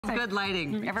good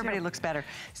lighting. Everybody looks better.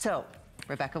 So,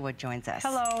 Rebecca Wood joins us.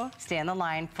 Hello. Stay on the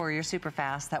line for your super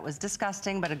fast. That was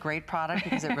disgusting, but a great product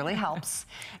because it really helps.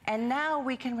 And now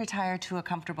we can retire to a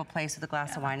comfortable place with a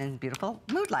glass of wine and beautiful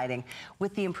mood lighting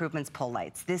with the Improvements pole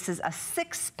lights. This is a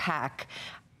 6-pack.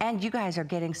 And you guys are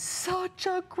getting such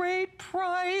a great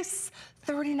price.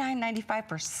 $39.95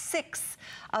 for 6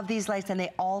 of these lights, and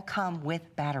they all come with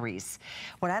batteries.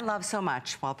 What I love so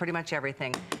much, well, pretty much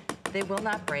everything, they will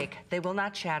not break, they will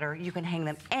not shatter. You can hang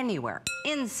them anywhere,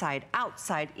 inside,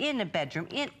 outside, in a bedroom,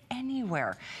 in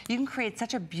anywhere. You can create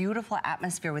such a beautiful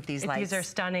atmosphere with these lights. These are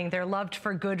stunning. They're loved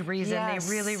for good reason. Yes.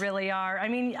 They really, really are. I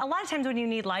mean, a lot of times when you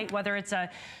need light, whether it's a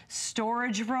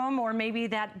storage room or maybe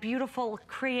that beautiful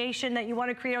creation that you want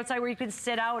to create outside where you can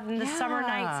sit out in the summer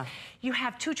nights, you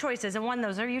have 2 choices. And one,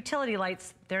 those are utility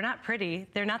lights. They're not pretty.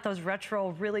 They're not those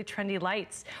retro, really trendy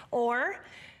lights. Or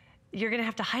you're gonna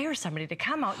have to hire somebody to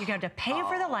come out. You're gonna have to pay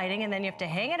for the lighting, and then you have to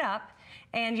hang it up,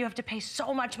 and you have to pay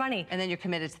so much money. And then you're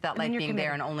committed to that light being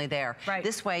there and only there. Right.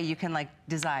 This way you can like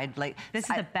decide, like, this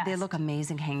is the best. They look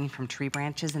amazing hanging from tree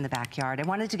branches in the backyard. I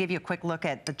wanted to give you a quick look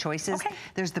at the choices. Okay.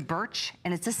 There's the birch,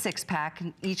 and it's a 6-pack,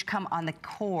 and each come on the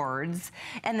cords.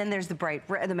 And then there's the bright,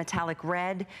 the metallic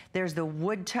red. There's the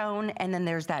wood tone, and then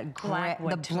there's that black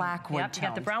wood tone. You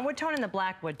got the brown wood tone and the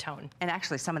black wood tone. And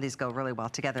actually, some of these go really well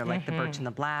together, like the birch and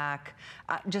the black.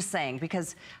 Just saying,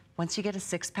 because once you get a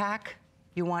 6-pack,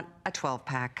 you want a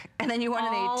 12-pack, and then you want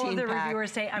an 18-pack. All the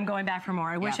reviewers say, I'm going back for more.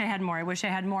 I wish I had more. I wish I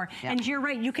had more. And you're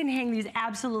right. You can hang these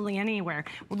absolutely anywhere.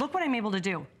 Well, look what I'm able to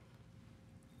do.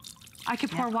 I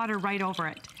could pour water right over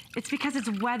it. It's because it's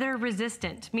weather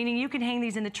resistant, meaning you can hang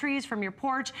these in the trees from your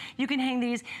porch. You can hang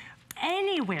these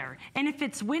anywhere. And if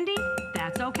it's windy,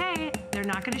 that's okay. They're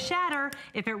not gonna shatter.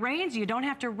 If it rains, you don't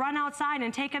have to run outside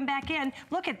and take them back in.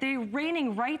 Look at, they're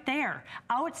raining right there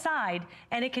outside,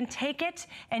 and it can take it,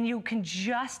 and you can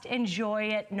just enjoy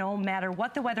it no matter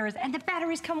what the weather is. And the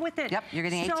batteries come with it. Yep, you're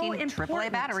getting 18 AAA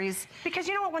batteries. Because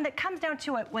you know what, when it comes down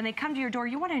to it, when they come to your door,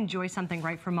 you wanna enjoy something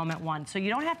right from moment one. So you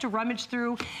don't have to rummage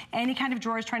through any kind of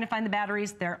drawers trying to find the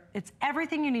batteries. It's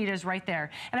everything you need is right there.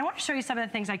 And I want to show you some of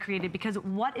the things I created, because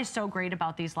what is so great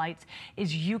about these lights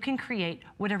is you can create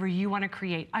whatever you want to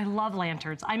create. I love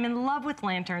lanterns. I'm in love with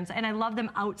lanterns, and I love them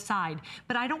outside,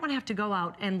 but I don't want to have to go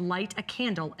out and light a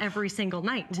candle every single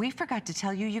night. We forgot to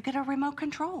tell you, you get a remote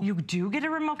control. You do get a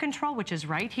remote control, which is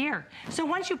right here. So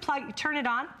once you turn it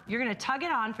on, you're going to tug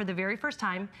it on for the very first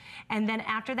time, and then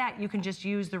after that, you can just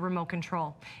use the remote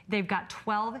control. They've got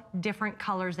 12 different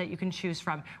colors that you can choose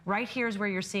from. Right here is where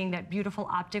you're seeing that beautiful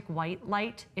optic white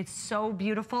light. It's so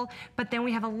beautiful, but then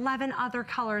we have 11 other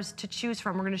colors to choose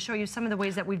from. We're going to show you some of the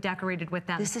ways that we've decorated with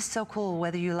them. This is so cool.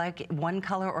 Whether you like one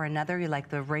color or another, you like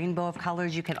the rainbow of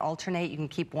colors, you can alternate, you can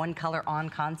keep one color on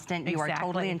constant. You are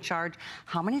totally in charge.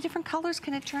 How many different colors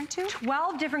can it turn to?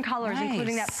 12 different colors,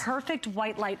 including that perfect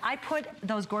white light. I put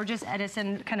those gorgeous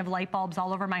Edison kind of light bulbs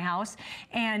all over my house,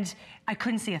 and I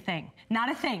couldn't see a thing.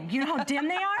 Not a thing. You know how dim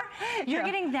they are? You're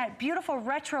getting that beautiful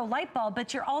retro light bulb,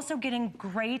 but you're also getting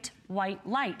great white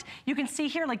light. You can see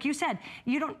here, like you said,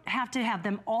 you don't have to have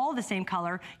them all the same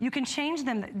color. You can change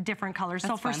them different colors.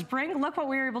 So for spring, look what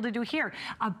we were able to do here.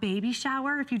 A baby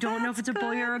shower, if you don't know if it's a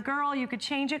boy or a girl, you could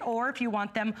change it. Or if you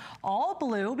want them all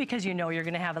blue, because you know you're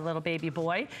gonna have a little baby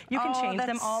boy, you can change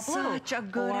them all blue. Such a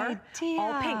good idea.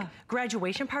 All pink.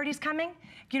 Graduation parties coming.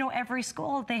 You know, every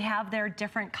school, they have their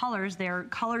different colors, their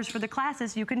colors for the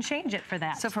classes. You can change it for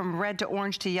that. So from red to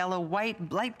orange to yellow,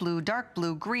 white, light blue, dark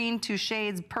blue, green, 2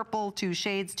 shades, purple, 2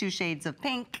 shades of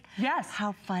pink. Yes.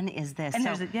 How fun is this?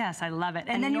 And yes, I love it.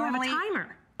 And then you have a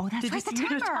timer. Oh, that's right,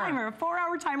 the timer. A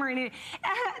 4-hour timer. And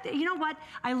you know what?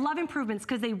 I love Improvements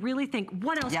because they really think,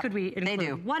 what else could we include? They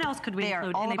do. What else could we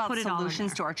include? They are all about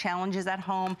solutions to our challenges at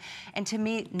home. And to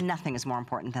me, nothing is more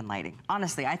important than lighting.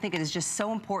 Honestly, I think it is just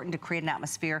so important to create an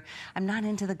atmosphere. I'm not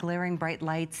into the glaring bright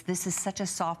lights. This is such a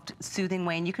soft, soothing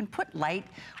way. And you can put light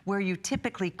where you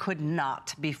typically could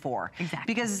not before.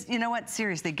 Exactly. Because you know what?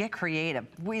 Seriously, get creative.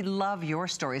 We love your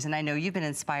stories. And I know you've been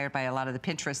inspired by a lot of the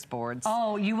Pinterest boards.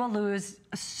 Oh, you will lose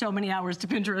so many hours to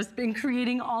Pinterest in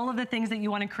creating all of the things that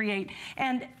you want to create.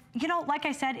 And you know, like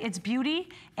I said, it's beauty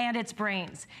and it's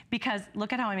brains, because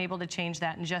look at how I'm able to change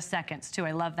that in just seconds too.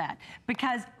 I love that.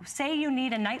 Because say you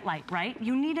need a nightlight, right?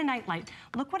 You need a nightlight.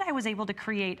 Look what I was able to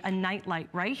create, a nightlight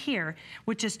right here,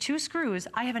 with just 2 screws.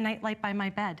 I have a nightlight by my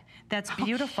bed. That's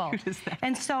beautiful. How cute is that?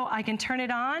 And so I can turn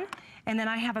it on, and then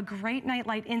I have a great night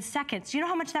light in seconds. You know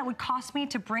how much that would cost me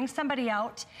to bring somebody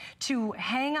out, to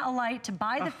hang a light, to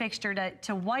buy the fixture,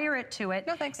 to wire it to it?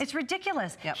 No thanks. It's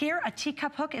ridiculous. Yep. Here, a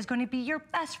teacup hook is going to be your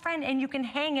best friend, and you can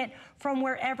hang it from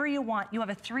wherever you want. You have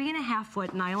a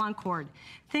 3.5-foot nylon cord.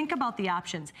 Think about the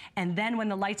options. And then when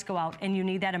the lights go out and you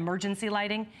need that emergency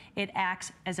lighting, it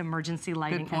acts as emergency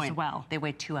lighting as well. They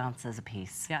weigh 2 ounces a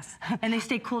piece. Yes, and they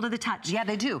stay cool to the touch. Yeah,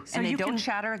 they do. So and they don't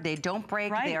shatter, they don't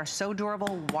break, they are so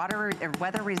durable,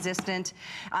 weather resistant.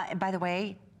 By the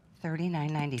way,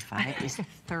 $39.95 is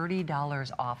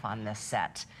 $30 off on this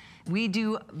set. We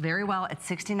do very well at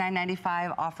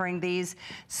 $69.95 offering these.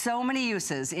 So many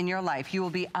uses in your life. You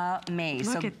will be amazed.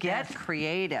 Look so at get this.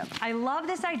 creative. I love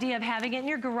this idea of having it in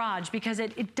your garage because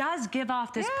it does give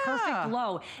off this perfect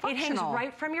glow. It hangs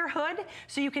right from your hood,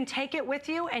 so you can take it with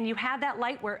you and you have that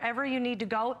light wherever you need to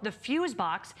go. The fuse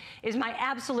box is my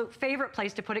absolute favorite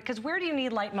place to put it, because where do you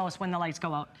need light most when the lights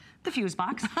go out? The fuse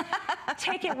box.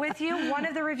 Take it with you. One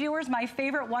of the reviewers, my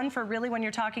favorite one for really when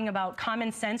you're talking about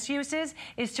common sense uses,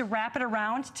 is to wrap it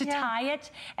around, to tie it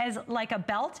as like a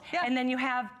belt, and then you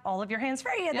have all of your hands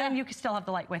free, and then you can still have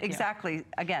the light with you. Exactly.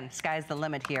 Again, sky's the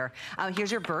limit here.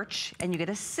 Here's your birch, and you get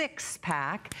a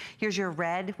 6-pack. Here's your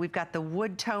red. We've got the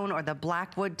wood tone or the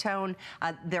black wood tone.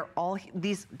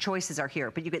 These choices are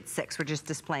here, but you get 6. We're just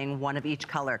displaying one of each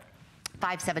color.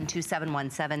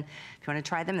 572717. If you want to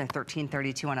try them, they're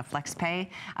 $13.32 on a flex pay.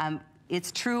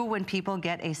 It's true when people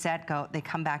get a set, they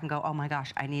come back and go, oh my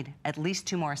gosh, I need at least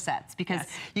 2 more sets, because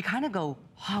you kind of go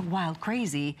hog wild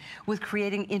crazy with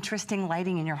creating interesting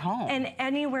lighting in your home. And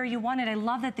anywhere you want it. I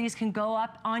love that these can go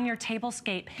up on your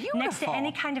tablescape next to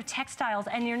any kind of textiles,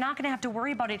 and you're not going to have to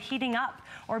worry about it heating up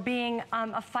or being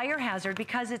a fire hazard,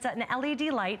 because it's an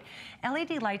LED light.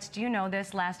 LED lights, do you know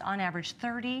this, last on average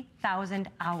 30,000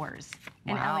 hours.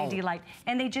 An LED light.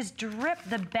 And they just drip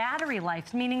the battery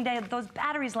life, meaning those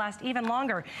batteries last even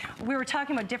longer. We were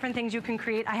talking about different things you can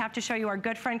create. I have to show you our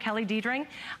good friend Kelly Diedring.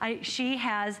 She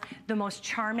has the most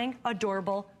charming,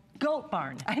 adorable goat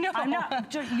barn. I know.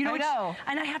 You know,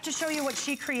 and I have to show you what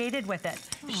she created with it.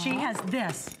 She has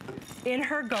this in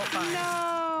her goat barn.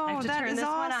 No, that is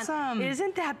awesome.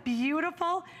 Isn't that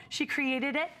beautiful? She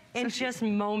created it in just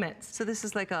moments. So this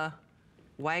is like a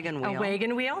wagon wheel. A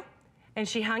wagon wheel. And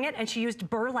she hung it, and she used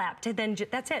burlap to then,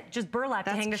 that's it, just burlap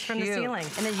to hang this from the ceiling.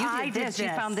 And then you did this. You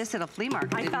found this at a flea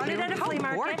market. I found it at a flea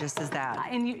market. How gorgeous is that?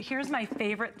 And here's my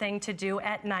favorite thing to do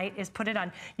at night is put it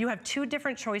on. You have 2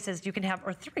 different choices. You can have,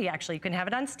 or 3 actually. You can have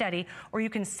it on steady, or you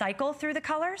can cycle through the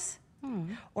colors.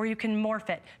 Or you can morph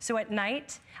it. So at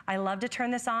night, I love to turn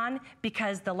this on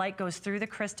because the light goes through the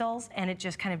crystals and it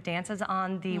just kind of dances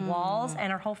on the walls,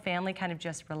 and our whole family kind of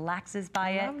just relaxes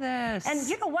by it. I love this. And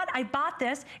you know what? I bought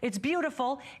this. It's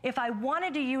beautiful. If I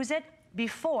wanted to use it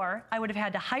before, I would have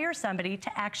had to hire somebody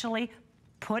to actually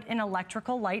put an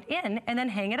electrical light in and then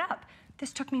hang it up.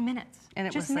 This took me minutes. And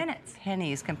it just was minutes. Like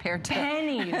pennies compared to...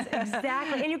 Pennies,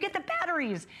 exactly. And you get the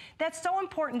batteries. That's so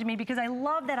important to me because I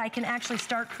love that I can actually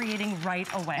start creating right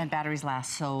away. And batteries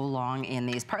last so long in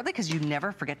these, partly because you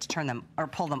never forget to turn them or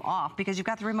pull them off because you've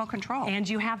got the remote control. And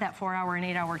you have that 4-hour and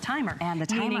 8-hour timer. And the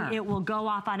timer. Meaning it will go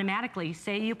off automatically.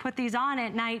 Say you put these on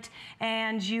at night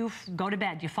and you go to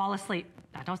bed, you fall asleep.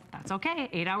 That's okay.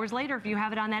 8 hours later, if you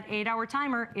have it on that 8-hour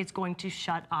timer, it's going to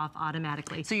shut off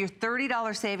automatically. So your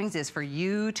 $30 savings is for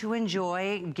you to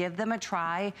enjoy. Give them a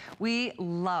try. We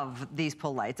love these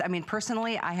pull lights. I mean,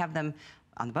 personally, I have them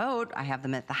on the boat. I have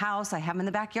them at the house. I have them in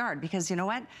the backyard because you know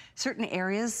what? Certain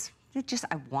areas,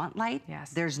 I want light.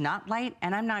 Yes. There's not light,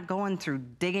 and I'm not going through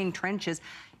digging trenches.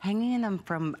 Hanging them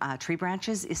from tree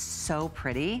branches is so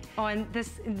pretty. Oh, and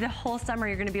the whole summer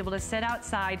you're gonna be able to sit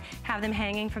outside, have them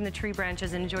hanging from the tree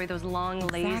branches and enjoy those long,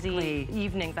 lazy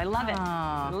evenings. I love it.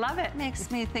 I love it. Makes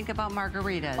me think about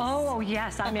margaritas. Oh,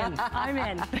 yes, I'm in. I'm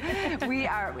in. We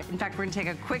are, in fact, we're gonna take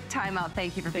a quick time out.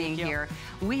 Thank you for being here.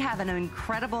 We have an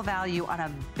incredible value on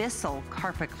a Bissell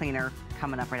carpet cleaner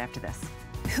coming up right after this.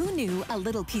 Who knew a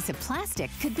little piece of plastic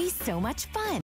could be so much fun?